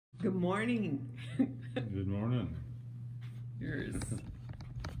Good morning. Good morning. Here's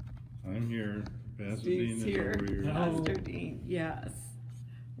I'm here. Pastor Steve's Dean is here. over here. Pastor Dean, yes.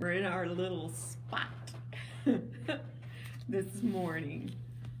 We're in our little spot this morning.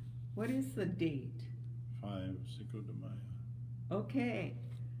 What is the date? 5 Cinco de Mayo. Okay.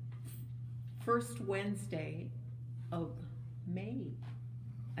 First Wednesday of May.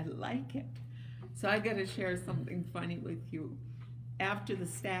 I like it. So I got to share something funny with you. After the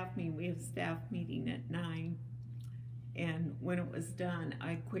staff meeting, we have a staff meeting at 9, and when it was done,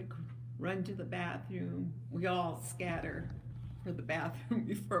 I quick run to the bathroom. We all scatter for the bathroom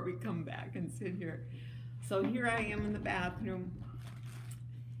before we come back and sit here. So here I am in the bathroom,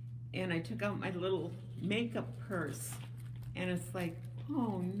 and I took out my little makeup purse, and it's like,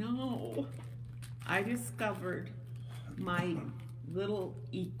 oh no. I discovered my little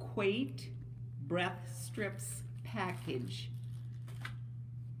Equate breath strips package.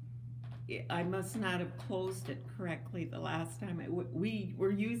 I must not have closed it correctly the last time. We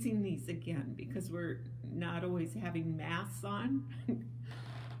were using these again because we're not always having masks on.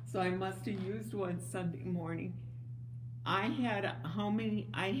 So I must have used one Sunday morning. I had how many?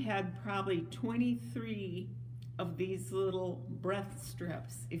 I had probably 23 of these little breath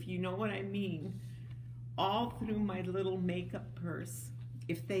strips, if you know what I mean, all through my little makeup purse.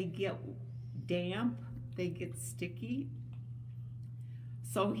 If they get damp, they get sticky.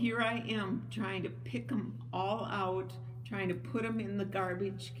 So here I am trying to pick them all out, trying to put them in the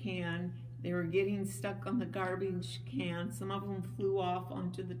garbage can. They were getting stuck on the garbage can. Some of them flew off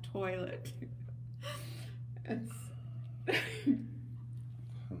onto the toilet.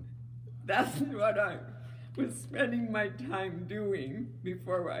 That's what I was spending my time doing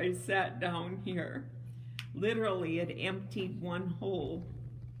before I sat down here. Literally, it emptied one whole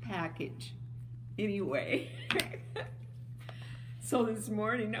package. Anyway. So this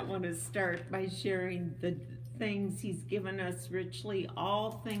morning I want to start by sharing the things he's given us richly,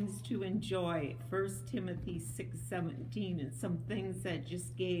 all things to enjoy, 1 Timothy 6:17, and some things that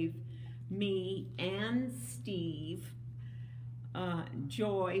just gave me and Steve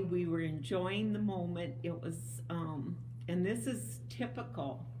joy. We were enjoying the moment. It was, and this is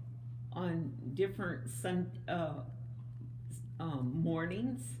typical on different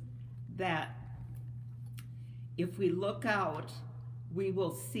mornings, that if we look out, we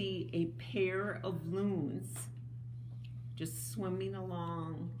will see a pair of loons just swimming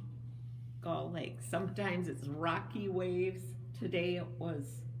along Gull Lake. Sometimes it's rocky waves. Today it was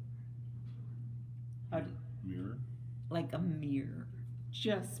Mirror. like a mirror.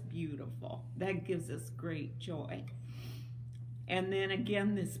 Just beautiful. That gives us great joy. And then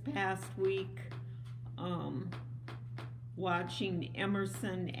again this past week, watching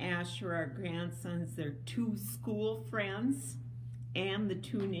Emerson, Asher, our grandsons, their 2 school friends, and the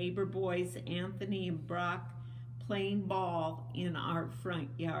 2 neighbor boys, Anthony and Brock, playing ball in our front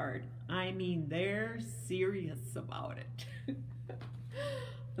yard. I mean, they're serious about it.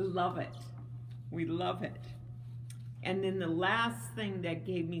 Love it. We love it. And then the last thing that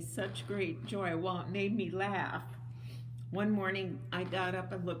gave me such great joy, well, it made me laugh. One morning I got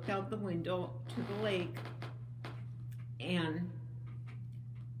up and looked out the window to the lake, and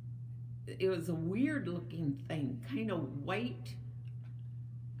it was a weird looking thing, kind of white.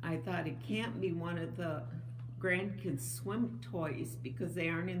 I thought it can't be one of the grandkids' swim toys because they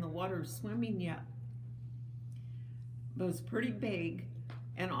aren't in the water swimming yet. But it was pretty big,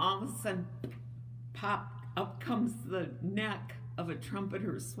 and all of a sudden, pop, up comes the neck of a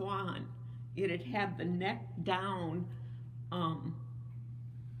trumpeter swan. It had had the neck down,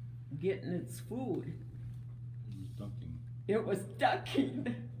 getting its food. It was ducking. It was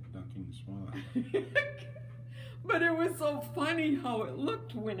ducking. Ducking swan. But it was so funny how it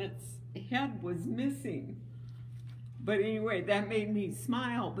looked when its head was missing. But anyway, that made me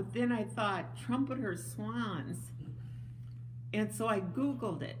smile. But then I thought, trumpeter swans. And so I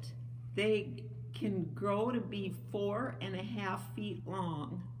Googled it. They can grow to be 4.5 feet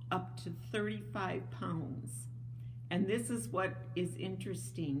long, up to 35 pounds. And this is what is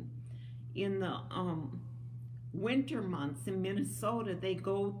interesting. In the winter months in Minnesota, they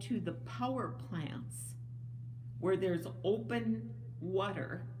go to the power plants where there's open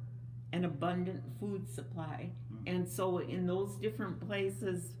water and abundant food supply. And so in those different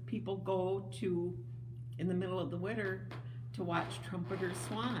places, people go to, in the middle of the winter, to watch trumpeter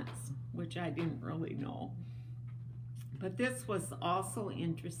swans, which I didn't really know. But this was also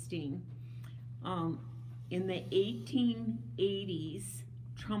interesting. In the 1880s,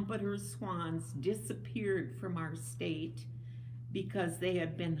 trumpeter swans disappeared from our state because they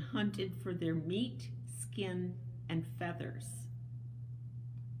had been hunted for their meat, skin, and feathers.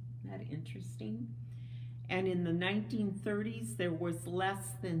 Isn't that interesting? And in the 1930s, there was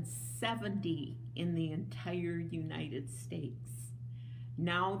less than 70 in the entire United States.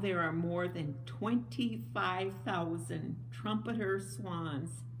 Now there are more than 25,000 trumpeter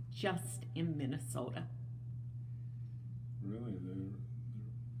swans just in Minnesota. Really?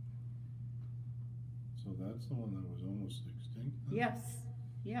 So that's the one that was almost extinct? Huh? Yes,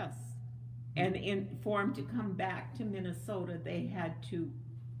 yes. And for them to come back to Minnesota, they had to,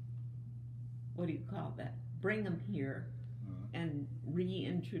 what do you call that? Bring them here and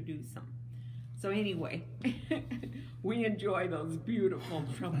reintroduce them. So anyway, we enjoy those beautiful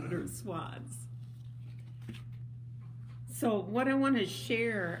trumpeter swans. So what I want to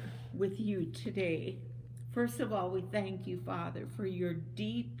share with you today, first of all, we thank you, Father, for your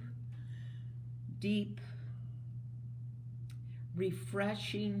deep, deep,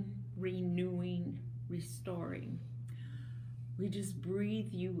 refreshing, renewing, restoring. We just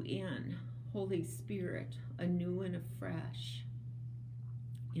breathe you in, Holy Spirit, anew and afresh,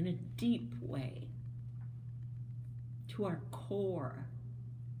 in a deep way, to our core,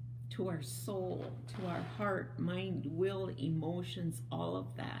 to our soul, to our heart, mind, will, emotions, all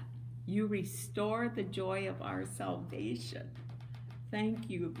of that. You restore the joy of our salvation. Thank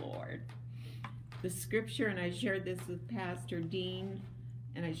you, Lord. The scripture, and I shared this with Pastor Dean,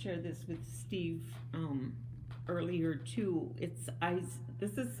 and I shared this with Steve earlier too.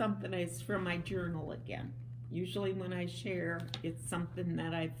 This is something that's from my journal again. Usually when I share, it's something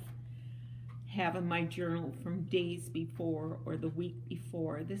that I have in my journal from days before or the week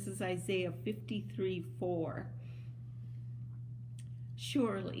before. This is Isaiah 53:4.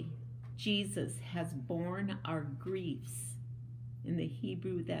 Surely Jesus has borne our griefs. In the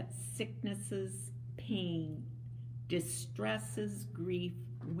Hebrew, that's sicknesses, pain, distresses, grief,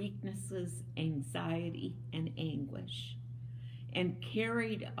 weaknesses, anxiety, and anguish, and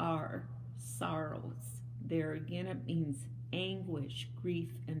carried our sorrows. There again, it means anguish,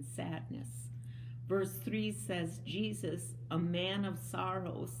 grief, and sadness. Verse 3 says, Jesus, a man of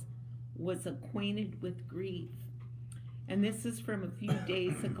sorrows, was acquainted with grief. And this is from a few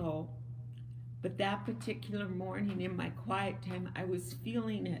days ago. But that particular morning in my quiet time, I was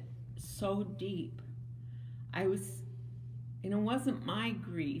feeling it so deep. And it wasn't my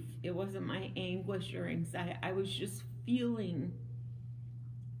grief. It wasn't my anguish or anxiety. I was just feeling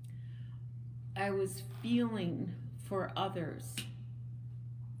for others.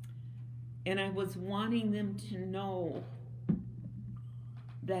 And I was wanting them to know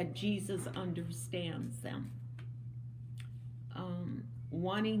that Jesus understands them.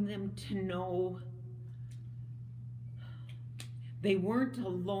 Wanting them to know they weren't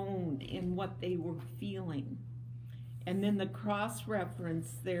alone in what they were feeling. And then the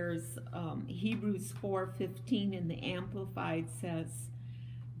cross-reference, there's Hebrews 4:15 in the Amplified says,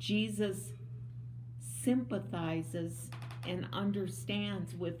 Jesus sympathizes and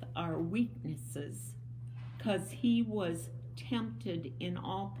understands with our weaknesses because he was tempted in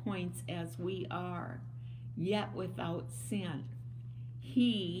all points as we are, yet without sin.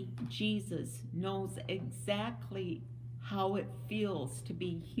 He, Jesus, knows exactly how it feels to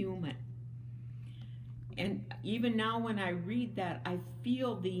be human. And even now when I read that, I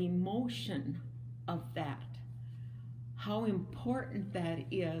feel the emotion of that. How important that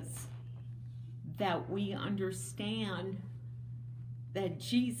is that we understand that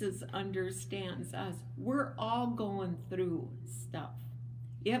Jesus understands us. We're all going through stuff.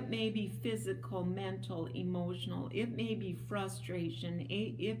 It may be physical, mental, emotional. It may be frustration.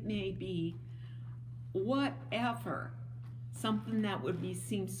 It may be whatever. Something that would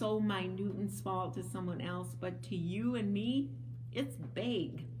seem so minute and small to someone else, but to you and me, it's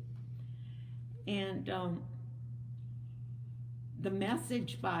big. And the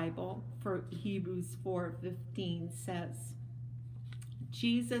Message Bible for Hebrews 4:15 says,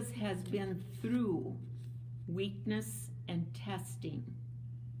 Jesus has been through weakness and testing,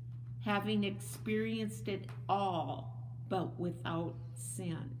 having experienced it all, but without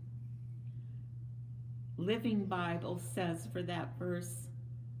sin. Living Bible says for that verse,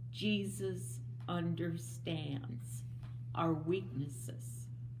 Jesus understands our weaknesses.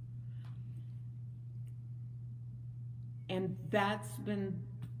 And that's been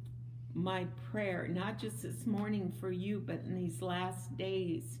my prayer, not just this morning for you, but in these last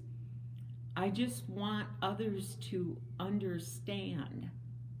days. I just want others to understand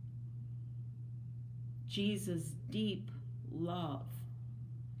Jesus' deep love.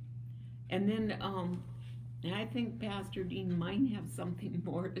 And then, and I think Pastor Dean might have something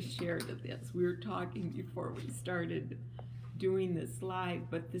more to share to this. We were talking before we started doing this live,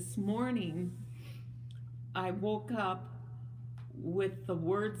 but this morning I woke up with the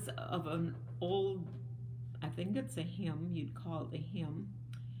words of an old, I think it's a hymn, you'd call it a hymn.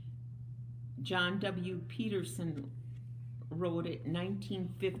 John W. Peterson wrote it in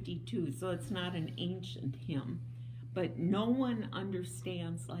 1952, so it's not an ancient hymn. But no one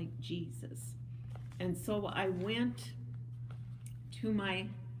understands like Jesus. And so I went to my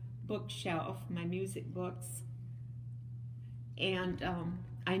bookshelf, my music books, and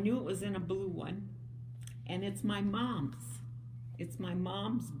I knew it was in a blue one, and it's my mom's. It's my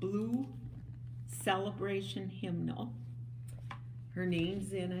mom's blue celebration hymnal. Her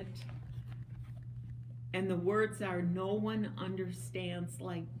name's in it. And the words are, no one understands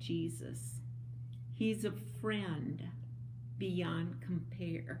like Jesus. He's a friend beyond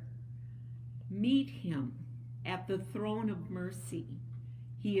compare. Meet him at the throne of mercy.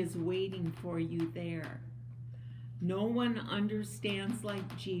 He is waiting for you there. No one understands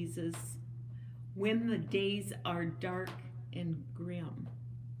like Jesus when the days are dark and grim.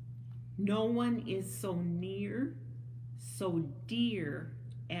 No one is so near, so dear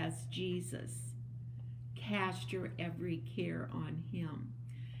as Jesus. Cast your every care on him.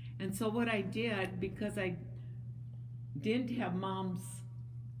 And so what I did, because I didn't have Mom's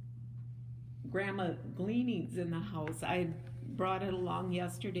grandma gleanings in the house, I brought it along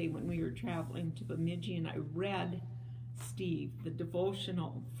yesterday when we were traveling to Bemidji, and I read Steve the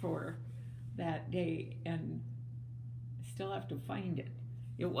devotional for that day, and I still have to find it.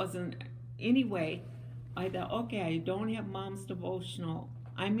 It wasn't, anyway, I thought, okay, I don't have Mom's devotional.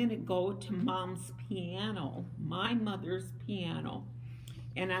 I'm going to go to Mom's piano, my mother's piano,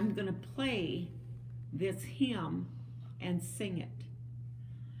 and I'm going to play this hymn and sing it.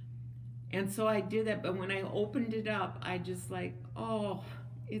 And so I did that, but when I opened it up, I just like, oh,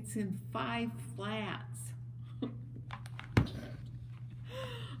 it's in 5 flats.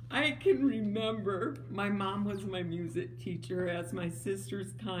 I can remember my mom was my music teacher, as my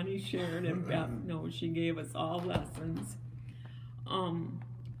sisters Connie, Sharon, and Beth know. She gave us all lessons.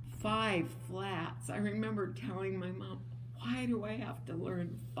 5 flats. I remember telling my mom, why do I have to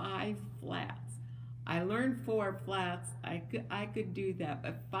learn 5 flats? I learned 4 flats. I could do that,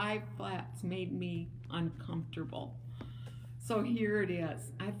 but 5 flats made me uncomfortable. So here it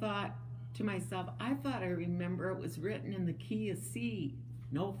is. I thought to myself, I remember it was written in the key of C.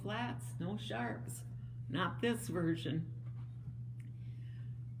 No flats, no sharps. Not this version.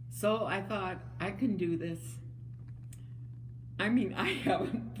 So I thought, I can do this. I mean, I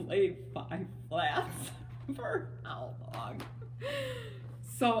haven't played 5 flats for how long?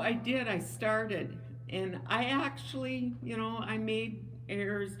 So I did, I started, and I actually, you know, I made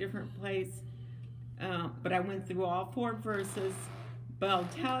errors, different places, but I went through all 4 verses. But I'll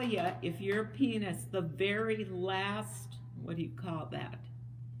tell you, if you're a pianist, the very last, what do you call that?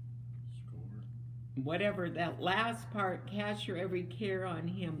 Whatever, that last part, cast your every care on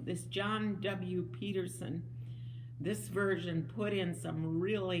him. This John W. Peterson, this version put in some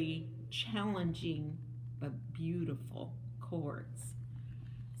really challenging but beautiful chords.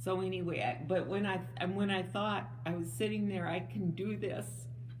 So anyway, but when I thought I was sitting there, I can do this,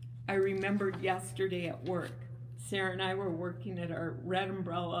 I remembered yesterday at work, Sarah and I were working at our Red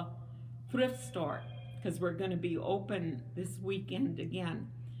Umbrella thrift store because we're going to be open this weekend again.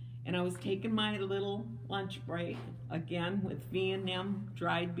 And I was taking my little lunch break, again, with V&M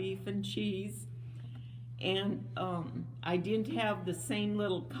dried beef and cheese. And I didn't have the same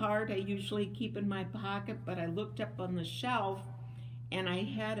little card I usually keep in my pocket, but I looked up on the shelf, and I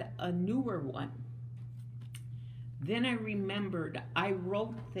had a newer one. Then I remembered I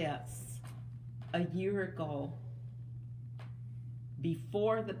wrote this a year ago,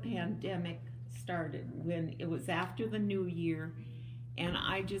 before the pandemic started, when it was after the new year. And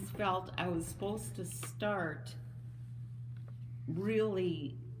I just felt I was supposed to start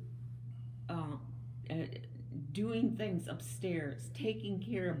really doing things upstairs, taking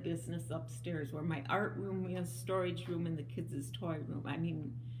care of business upstairs, where my art room is, storage room, and the kids' toy room. I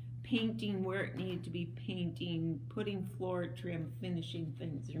mean, painting where it needed to be painting, putting floor trim, finishing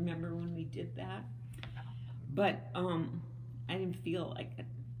things. Remember when we did that? But I didn't feel like it.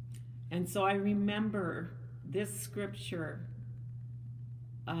 And so I remember this scripture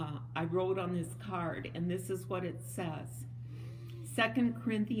I wrote on this card, and this is what it says. 2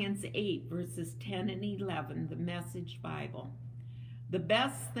 Corinthians 8, verses 10 and 11, the Message Bible. The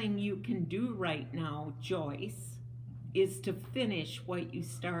best thing you can do right now, Joyce, is to finish what you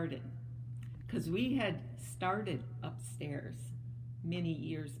started. Because we had started upstairs many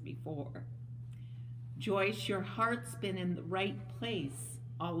years before. Joyce, your heart's been in the right place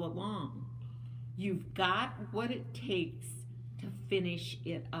all along. You've got what it takes to finish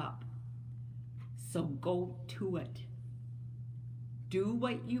it up. So go to it. Do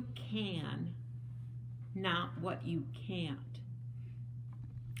what you can, not what you can't.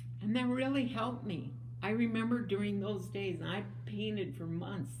 And that really helped me. I remember during those days, I painted for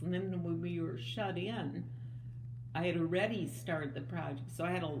months, and then when we were shut in, I had already started the project, so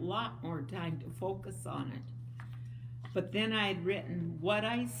I had a lot more time to focus on it. But then I had written, what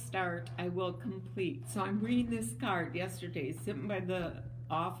I start, I will complete. So I'm reading this card yesterday, sitting by the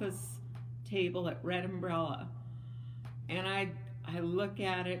office table at Red Umbrella, and I look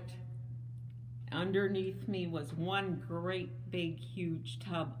at it. Underneath me was one great big huge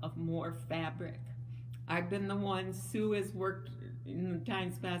tub of more fabric. I've been the one, Sue has worked in the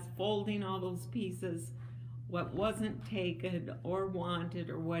times past folding all those pieces. What wasn't taken or wanted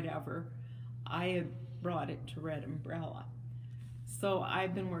or whatever, I had brought it to Red Umbrella. So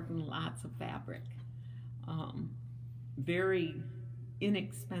I've been working lots of fabric. Very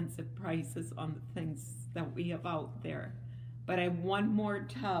inexpensive prices on the things that we have out there. But I have one more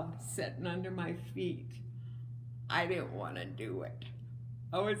tub sitting under my feet. I didn't want to do it.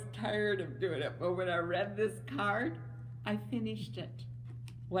 I was tired of doing it, but when I read this card, I finished it.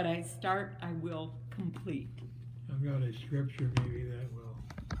 What I start, I will complete. I've got a scripture maybe that will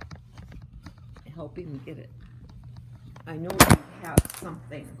help him get it. I know you have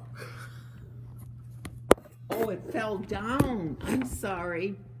something. Oh, it fell down. I'm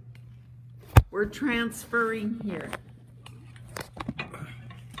sorry. We're transferring here.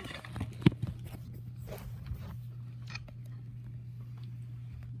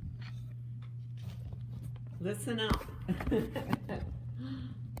 Listen up.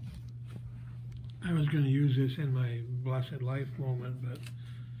 I was going to use this in my blessed life moment, but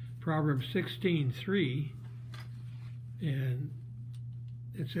Proverbs 16:3, and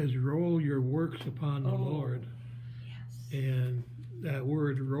it says, roll your works upon the Lord. Yes. And that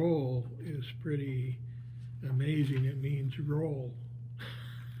word roll is pretty amazing. It means roll.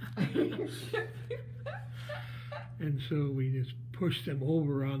 And so we just push them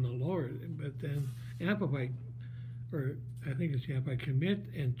over on the Lord. But then Amplified, or I think it's Amplified, commit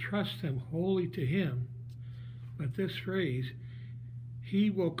and trust them wholly to Him. But this phrase, He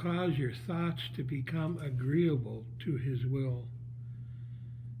will cause your thoughts to become agreeable to His will,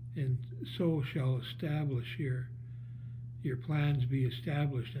 and so shall establish your plans be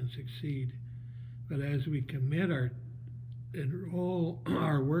established and succeed. But as we commit and roll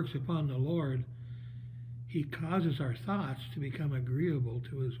our works upon the Lord, He causes our thoughts to become agreeable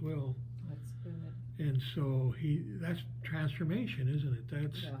to His will. That's good. And so that's transformation, isn't it?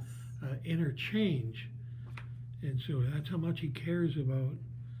 That's Yes. Inner change. And so that's how much He cares about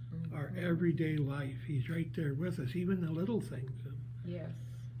our everyday life. He's right there with us, even the little things. Yes.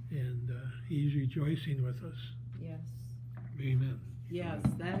 And He's rejoicing with us. Yes. Amen. Yes,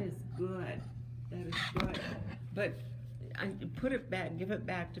 that is good. That is good. But I put it back, give it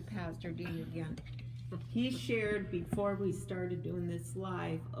back to Pastor Dean again. He shared before we started doing this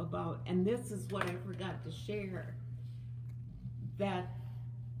live about, and this is what I forgot to share, that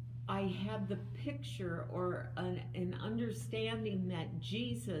I had the picture or an understanding that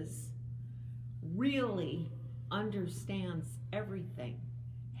Jesus really understands everything,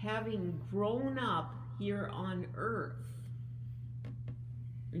 having grown up here on earth.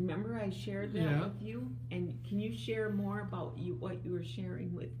 Remember I shared that with you? And can you share more about what you were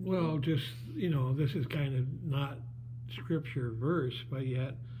sharing with me? Well, just, this is kind of not scripture verse, but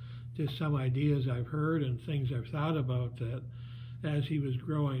yet just some ideas I've heard and things I've thought about, that as he was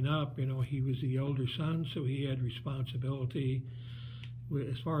growing up, he was the older son, so he had responsibility.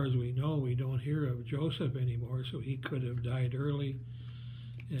 As far as we know, we don't hear of Joseph anymore, so he could have died early.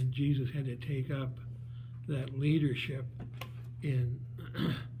 And Jesus had to take up that leadership in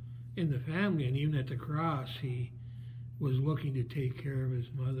the family, and even at the cross he was looking to take care of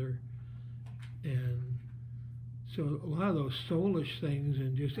his mother. And so a lot of those soulish things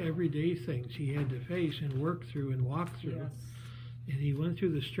and just everyday things he had to face and work through and walk through. Yes. And he went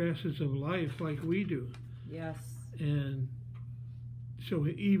through the stresses of life like we do. Yes. And so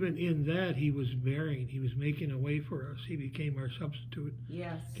even in that, he was making a way for us. He became our substitute.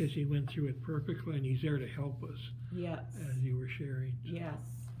 Yes. Because he went through it perfectly, and he's there to help us. Yes. As you were sharing. Yes.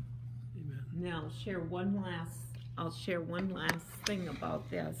 Amen. Now I'll share one last thing about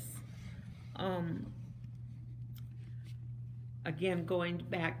this. Again, going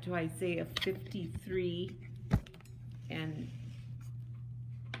back to Isaiah 53, and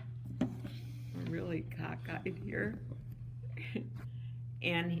I'm really cockeyed here.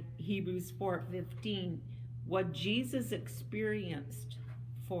 And Hebrews 4:15, what Jesus experienced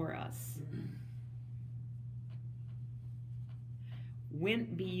for us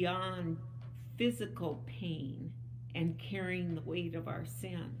went beyond physical pain and carrying the weight of our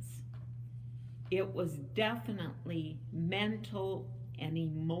sins. It was definitely mental and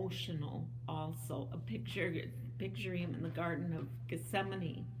emotional also. Picture him in the Garden of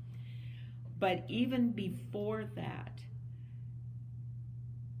Gethsemane. But even before that,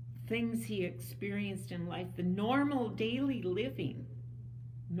 things he experienced in life, the normal daily living,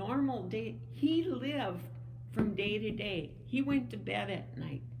 he lived from day to day. He went to bed at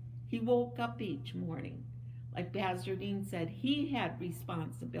night. He woke up each morning. Like Pastor Dean said, he had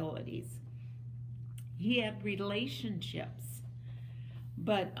responsibilities. He had relationships.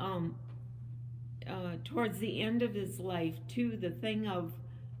 But towards the end of his life, too, the thing of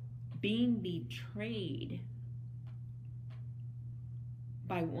being betrayed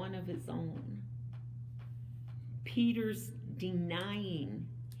by one of his own. Peter's denying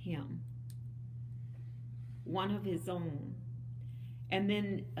him, one of his own. And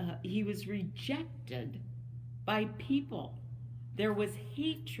then he was rejected by people. There was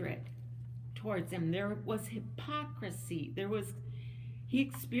hatred towards him. There was hypocrisy. He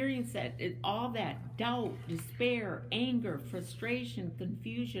experienced all that doubt, despair, anger, frustration,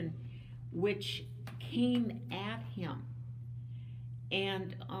 confusion, which came at him.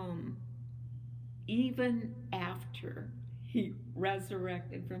 And even after he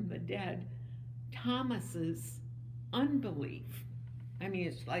resurrected from the dead, Thomas's unbelief. I mean,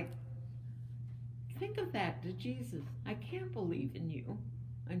 it's like, think of that to Jesus. I can't believe in you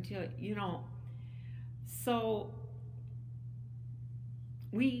until, So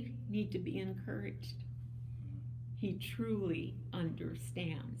we need to be encouraged. He truly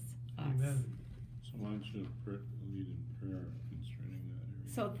understands us. Amen. So why don't you lead in prayer concerning that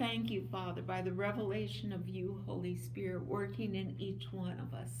area? So thank you, Father, by the revelation of you, Holy Spirit, working in each one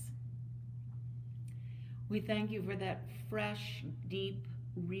of us. We thank you for that fresh, deep,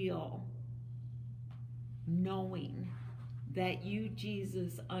 real knowing that you,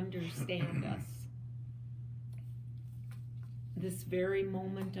 Jesus, understand us. This very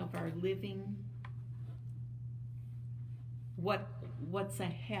moment of our living, what's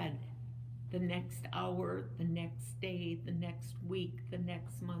ahead, the next hour, the next day, the next week, the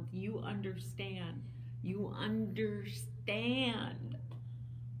next month. You understand. You understand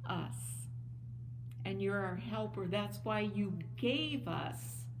us. And you're our helper. That's why you gave us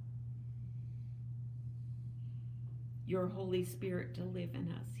your Holy Spirit to live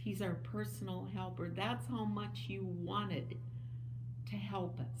in us. He's our personal helper. That's how much you wanted to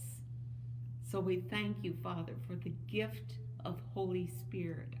help us. So we thank you, Father, for the gift of Holy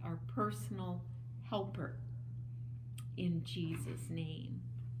Spirit, our personal helper, in Jesus' name.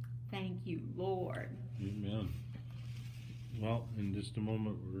 Thank you, Lord. Amen. Well, in just a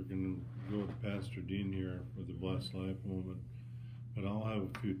moment, we're going to go to Pastor Dean here for the Blessed Life moment, but I'll have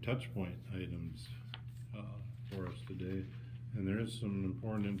a few touchpoint items for us today, and there is some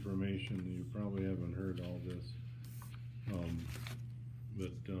important information that you probably haven't heard all this,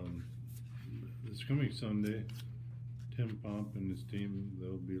 but this coming Sunday, Tim Pomp and his team,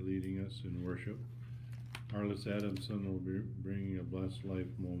 they'll be leading us in worship. Arliss Adamson will be bringing a Blessed Life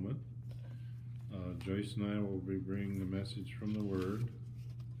moment. Joyce and I will be bringing the message from the Word,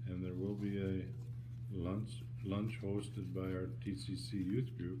 and there will be a lunch hosted by our TCC youth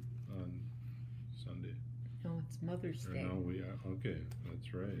group on Sunday. No, it's Mother's Day. No, we are, okay,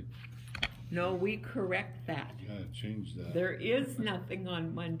 that's right. No, we correct that. You gotta change that. There is nothing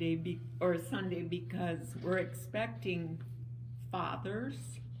on Monday or Sunday because we're expecting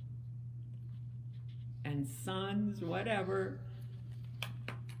fathers and sons, whatever,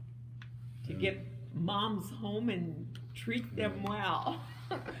 to get moms home and treat them well.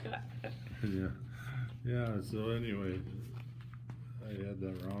 Yeah, so anyway, I had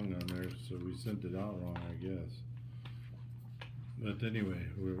that wrong on there, so we sent it out wrong, I guess. But anyway,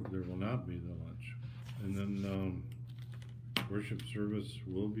 there will not be the lunch. And then worship service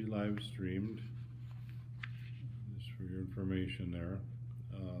will be live streamed, just for your information there.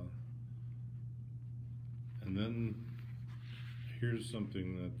 And then here's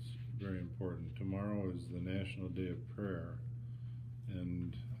something that's very important. Tomorrow is the National Day of Prayer,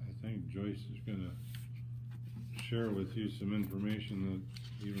 and I think Joyce is going to share with you some information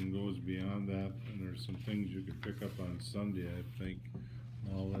that even goes beyond that, and there's some things you could pick up on Sunday, I think.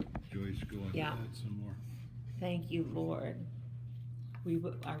 I'll let Joyce go into that some more. Thank you, Lord. We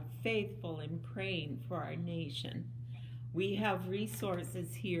are faithful in praying for our nation. We have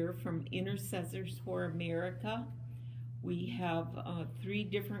resources here from Intercessors for America. We have 3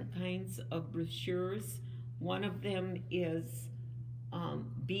 different kinds of brochures. One of them is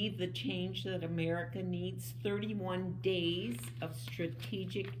Be the Change That America Needs, 31 Days of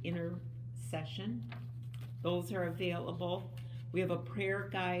Strategic Intercession. Those are available. We have a prayer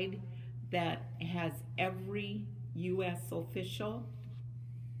guide that has every U.S. official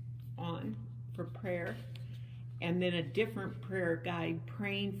on for prayer, and then a different prayer guide,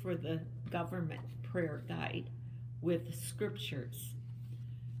 praying for the government prayer guide with scriptures.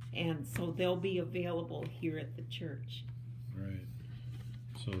 And so they'll be available here at the church. Right.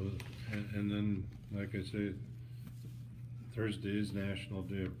 So, and then, like I say, Thursday is National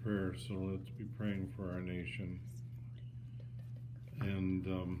Day of Prayer, so let's be praying for our nation. And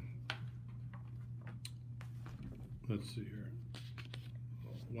let's see here.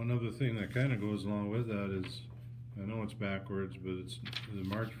 One other thing that kind of goes along with that is, I know it's backwards, but it's the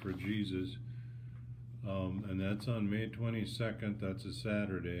March for Jesus, and that's on May 22nd. That's a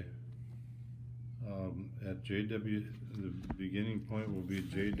Saturday. At JW, the beginning point will be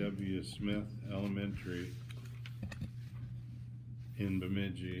J.W. Smith Elementary in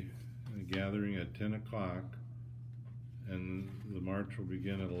Bemidji, gathering at 10 o'clock, and the march will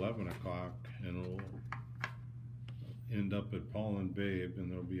begin at 11 o'clock, and it'll end up at Paul and Babe, and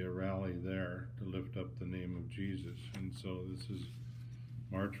there'll be a rally there to lift up the name of Jesus. And so this is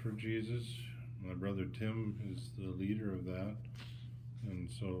March for Jesus. My brother Tim is the leader of that, and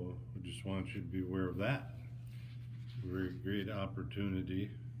so I just want you to be aware of that. Very great opportunity.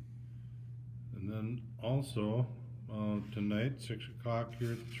 And then also tonight, 6 o'clock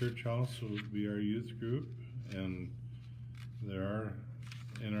here at the church house will be our youth group, and there are,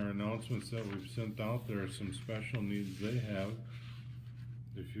 in our announcements that we've sent out, there are some special needs they have.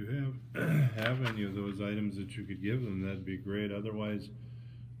 If you have any of those items that you could give them, that'd be great. Otherwise,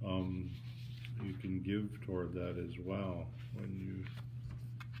 you can give toward that as well when you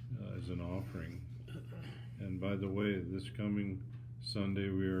as an offering. And by the way, this coming Sunday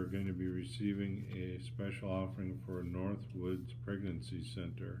we are going to be receiving a special offering for Northwoods Pregnancy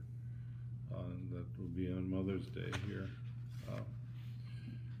Center. That will be on Mother's Day here.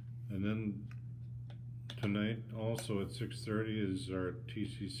 And then tonight also at 6:30 is our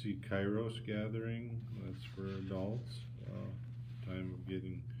TCC Kairos gathering. That's for adults. Time of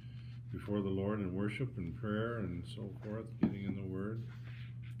getting before the Lord in worship and prayer and so forth, getting in the Word.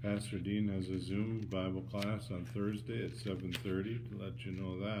 Pastor Dean has a Zoom Bible class on Thursday at 7:30 to let you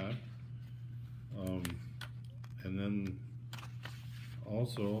know that. And then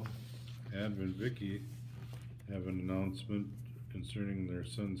also Advent Vicky have an announcement concerning their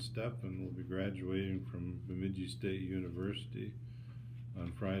son Stephen will be graduating from Bemidji State University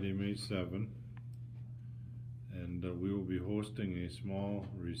on Friday, May 7th. And we will be hosting a small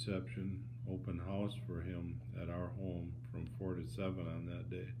reception, open house for him at our home from 4 to 7 on that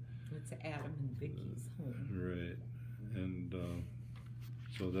day. It's Adam and Vicky's home. Right. And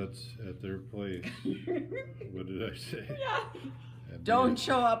so that's at their place. What did I say? Yeah. Don't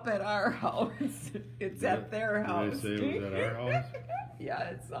show up at our house. It's at their house. Did I say it was at our house? Yeah,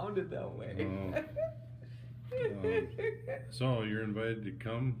 it sounded that way. So you're invited to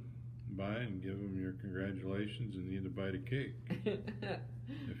come by and give them your congratulations and eat a bite of cake.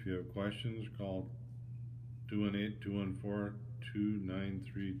 If you have questions, call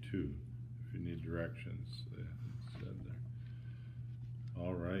 218-214-2932 if you need directions. It's said there.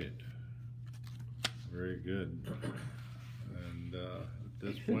 All right. Very good. And at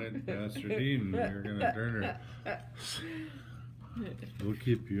this point, Pastor Dean, you're going to turn her. We'll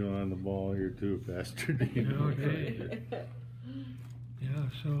keep you on the ball here too, Pastor Dean. Okay. Yeah,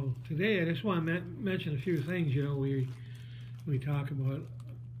 so today I just want to mention a few things. You know, we talk about,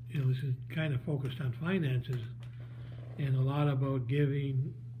 you know, this is kind of focused on finances and a lot about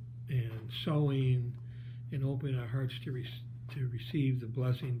giving and sowing and opening our hearts to receive the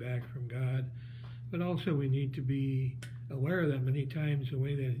blessing back from God. But also we need to be aware that many times the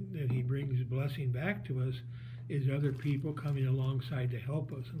way that He brings blessing back to us is other people coming alongside to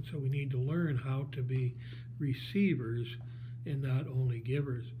help us. And so we need to learn how to be receivers and not only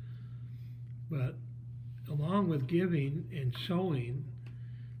givers. But along with giving and sowing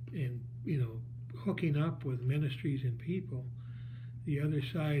and, you know, hooking up with ministries and people, the other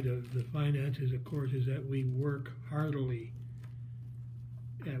side of the finances, of course, is that we work heartily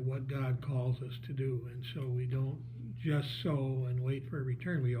at what God calls us to do. And so we don't just sow and wait for a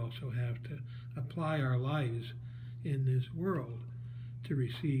return. We also have to apply our lives in this world to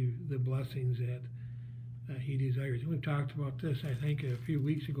receive the blessings that He desires. And we've talked about this, I think, a few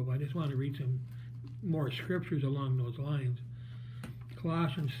weeks ago, but I just want to read some more scriptures along those lines.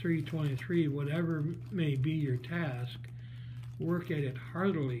 Colossians 3:23, whatever may be your task, work at it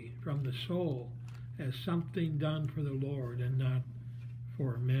heartily from the soul as something done for the Lord and not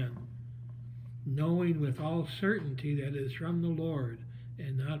for men, knowing with all certainty that it is from the Lord,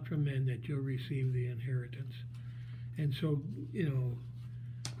 and not from men, that you'll receive the inheritance. And so,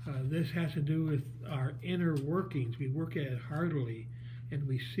 this has to do with our inner workings. We work at it heartily, and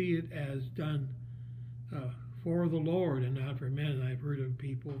we see it as done for the Lord and not for men. And I've heard of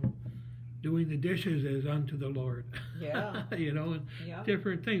people doing the dishes as unto the Lord. Yeah. And Yeah.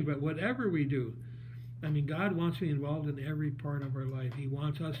 different things. But whatever we do, I mean, God wants to be involved in every part of our life. He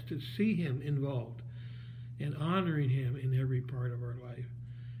wants us to see Him involved and honoring Him in every part of our life.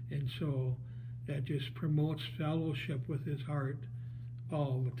 And so that just promotes fellowship with His heart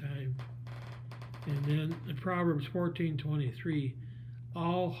all the time. And then in Proverbs 14:23,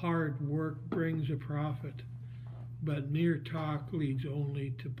 all hard work brings a profit, but mere talk leads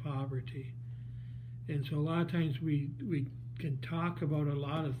only to poverty. And so a lot of times we can talk about a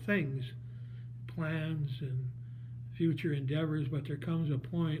lot of things, plans and future endeavors, but there comes a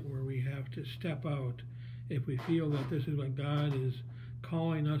point where we have to step out if we feel that this is what God is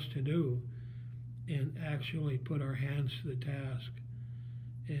calling us to do, and actually put our hands to the task.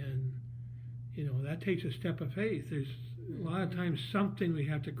 And that takes a step of faith. There's a lot of times something we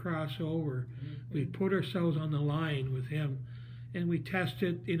have to cross over. We put ourselves on the line with Him, and we test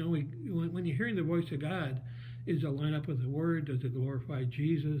it. When you're hearing the voice of God, is it line up with the Word? Does it glorify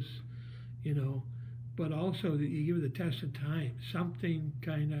Jesus? But also that you give it the test of time. Something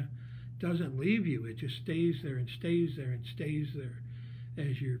kind of doesn't leave you. It just stays there and stays there and stays there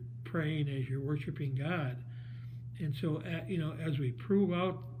as you're praying, as you're worshiping God. And so, as we prove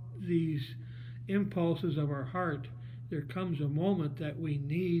out these impulses of our heart, there comes a moment that we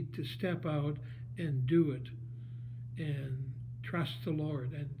need to step out and do it and trust the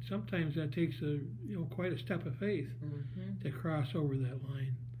Lord. And sometimes that takes quite a step of faith to cross over that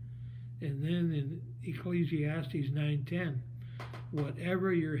line. And then in Ecclesiastes 9:10,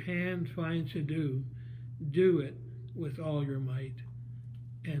 whatever your hand finds to do, do it with all your might.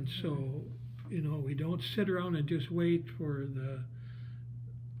 And so, we don't sit around and just wait for the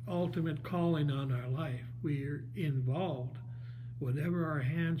ultimate calling on our life. We're involved. Whatever our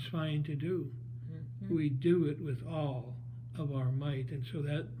hands find to do, we do it with all of our might. And so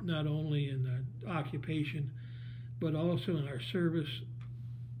that not only in the occupation, but also in our service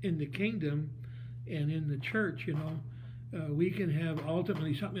in the kingdom and in the church. We can have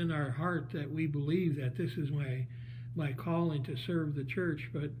ultimately something in our heart that we believe that this is my calling to serve the church,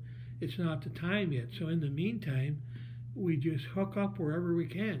 but it's not the time yet. So in the meantime, we just hook up wherever we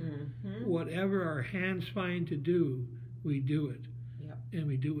can. Whatever our hands find to do, we do it. Yep. And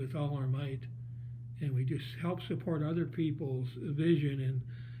we do it with all our might. And we just help support other people's vision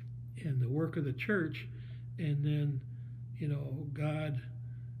and the work of the church. And then, God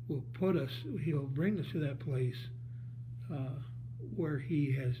will He'll bring us to that place where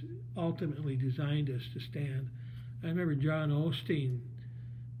He has ultimately designed us to stand. I remember John Osteen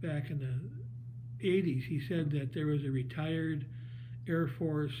back in the 80s. He said that there was a retired Air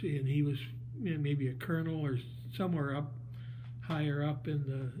Force, and he was maybe a colonel or somewhere higher up in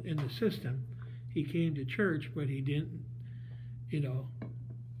the system. He came to church, but he didn't know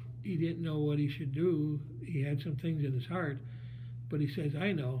what he should do. He had some things in his heart, but he says,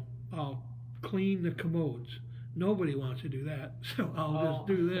 I know, I'll clean the commodes. Nobody wants to do that, so I'll just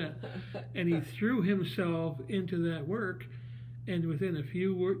do that. And he threw himself into that work, and within a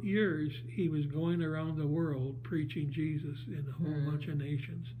few years, he was going around the world preaching Jesus in a whole bunch of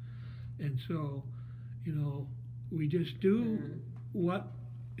nations. And so, we just do what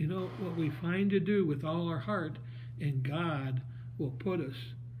we find to do with all our heart, and God will put us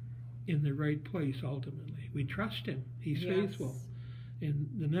in the right place ultimately. We trust Him. He's faithful. In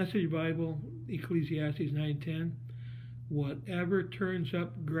the Message Bible, Ecclesiastes 9:10, whatever turns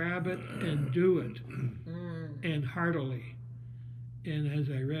up, grab it and do it, and heartily. And as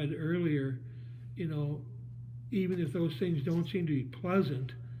I read earlier, even if those things don't seem to be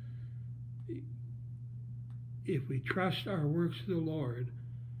pleasant, if we trust our works to the Lord,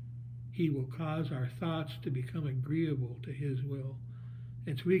 He will cause our thoughts to become agreeable to His will.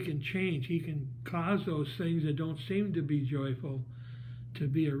 And so He can change. He can cause those things that don't seem to be joyful to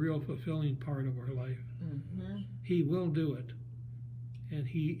be a real fulfilling part of our life. He will do it. And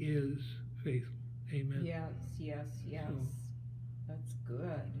He is faithful. Amen. Yes. So, that's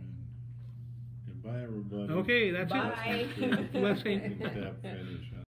good. Goodbye, everybody. Okay, that's Bye. it. Blessing. Finish.